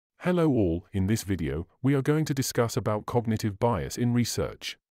Hello all, in this video, we are going to discuss about cognitive bias in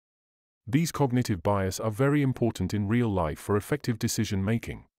research. These cognitive bias are very important in real life for effective decision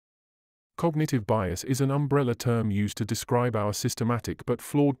making. Cognitive bias is an umbrella term used to describe our systematic but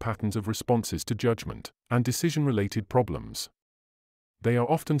flawed patterns of responses to judgment and decision-related problems. They are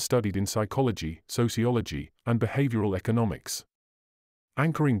often studied in psychology, sociology, and behavioral economics.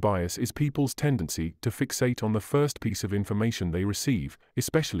 Anchoring bias is people's tendency to fixate on the first piece of information they receive,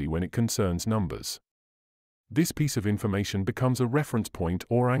 especially when it concerns numbers. This piece of information becomes a reference point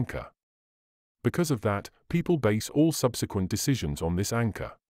or anchor. Because of that, people base all subsequent decisions on this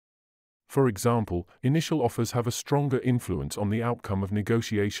anchor. For example, initial offers have a stronger influence on the outcome of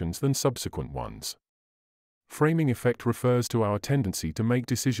negotiations than subsequent ones. Framing effect refers to our tendency to make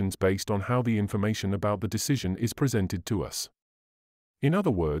decisions based on how the information about the decision is presented to us. In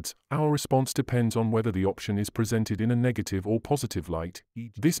other words, our response depends on whether the option is presented in a negative or positive light.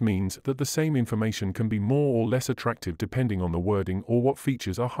 This means that the same information can be more or less attractive depending on the wording or what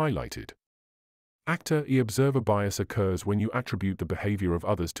features are highlighted. Actor-observer bias occurs when you attribute the behavior of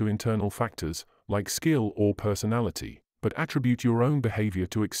others to internal factors, like skill or personality, but attribute your own behavior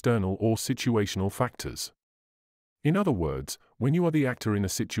to external or situational factors. In other words, when you are the actor in a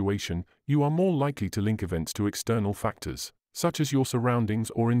situation, you are more likely to link events to external factors, such as your surroundings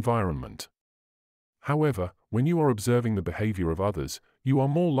or environment. However, when you are observing the behavior of others, you are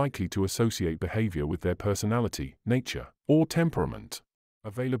more likely to associate behavior with their personality, nature, or temperament.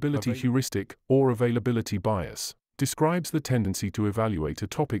 Availability heuristic, or availability bias, describes the tendency to evaluate a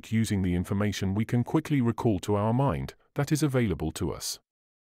topic using the information we can quickly recall to our mind that is available to us.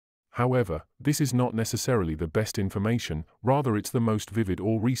 However, this is not necessarily the best information, rather it's the most vivid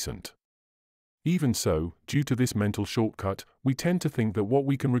or recent. Even so, due to this mental shortcut, we tend to think that what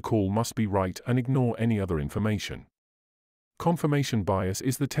we can recall must be right and ignore any other information. Confirmation bias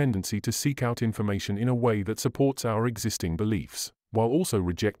is the tendency to seek out information in a way that supports our existing beliefs, while also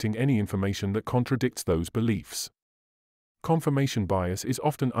rejecting any information that contradicts those beliefs. Confirmation bias is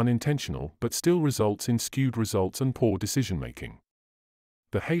often unintentional but still results in skewed results and poor decision-making.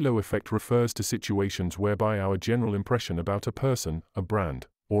 The halo effect refers to situations whereby our general impression about a person, a brand,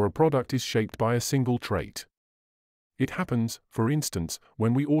 or a product is shaped by a single trait. It happens, for instance,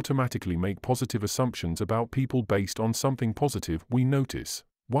 when we automatically make positive assumptions about people based on something positive we notice,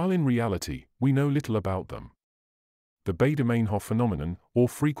 while in reality, we know little about them. The Baader-Meinhof phenomenon, or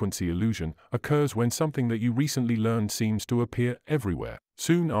frequency illusion, occurs when something that you recently learned seems to appear everywhere,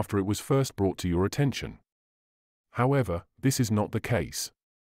 soon after it was first brought to your attention. However, this is not the case.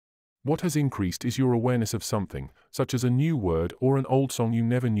 What has increased is your awareness of something, such as a new word or an old song you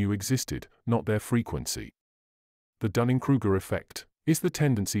never knew existed, not their frequency. The Dunning-Kruger effect is the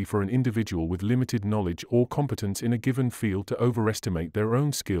tendency for an individual with limited knowledge or competence in a given field to overestimate their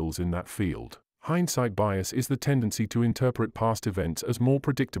own skills in that field. Hindsight bias is the tendency to interpret past events as more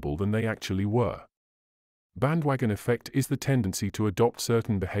predictable than they actually were. Bandwagon effect is the tendency to adopt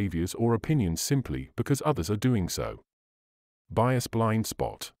certain behaviors or opinions simply because others are doing so. Bias blind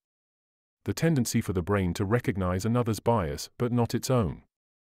spot. The tendency for the brain to recognize another's bias but not its own.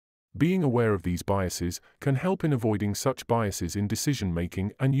 Being aware of these biases can help in avoiding such biases in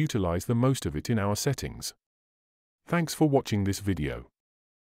decision-making and utilize the most of it in our settings. Thanks for watching this video.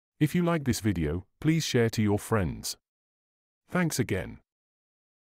 If you like this video, please share to your friends. Thanks again.